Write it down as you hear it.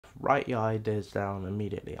write your ideas down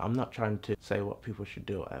immediately. I'm not trying to say what people should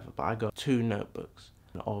do or whatever, but I got 2 notebooks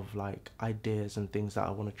of like ideas and things that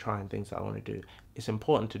I want to try and things that I want to do. It's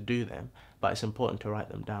important to do them, but it's important to write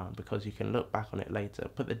them down because you can look back on it later,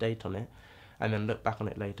 put the date on it, and then look back on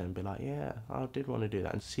it later and be like, yeah, I did want to do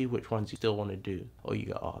that, and see which ones you still want to do, or you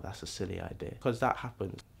go, oh, that's a silly idea. Because that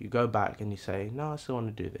happens. You go back and you say, no, I still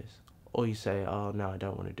want to do this. Or you say, oh, no, I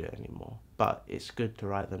don't want to do it anymore. But it's good to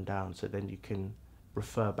write them down so then you can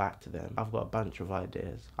refer back to them. I've got a bunch of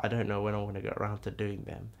ideas. I don't know when I'm going to get around to doing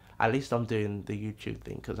them. At least I'm doing the YouTube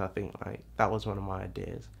thing because I think like that was one of my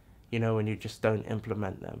ideas. You know, when you just don't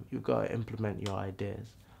implement them, you've got to implement your ideas,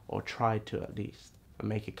 or try to at least, and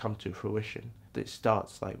make it come to fruition. It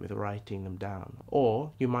starts like with writing them down,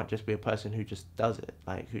 or you might just be a person who just does it,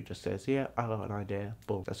 like who just says, yeah, I got an idea,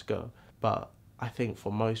 boom, let's go. But I think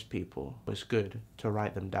for most people, it's good to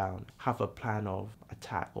write them down, have a plan of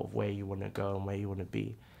attack of where you want to go and where you want to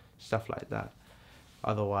be, stuff like that.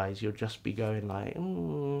 Otherwise, you'll just be going like,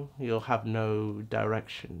 you'll have no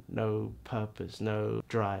direction, no purpose, no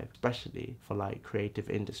drive, especially for like creative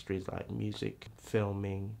industries like music,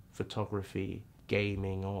 filming, photography,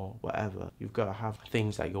 gaming, or whatever. You've got to have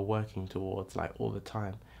things that you're working towards like all the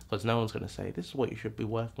time, because no one's going to say this is what you should be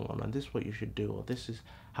working on and this is what you should do, or this is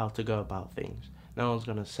how to go about things. No one's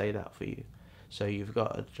going to say that for you. So you've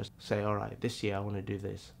got to just say, all right, this year I want to do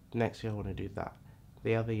this, next year I want to do that,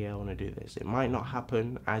 the other year I want to do this. It might not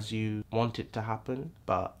happen as you want it to happen,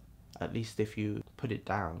 but at least if you put it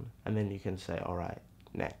down, and then you can say, all right,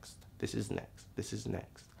 next, this is next, this is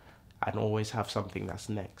next, and always have something that's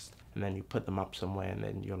next. And then you put them up somewhere, and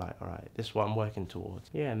then you're like, all right, this is what I'm working towards.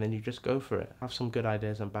 Yeah, and then you just go for it. Have some good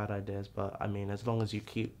ideas and bad ideas, but I mean, as long as you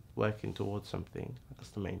keep working towards something, that's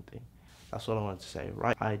the main thing. That's all I wanted to say.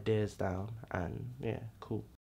 Write ideas down, and yeah, cool.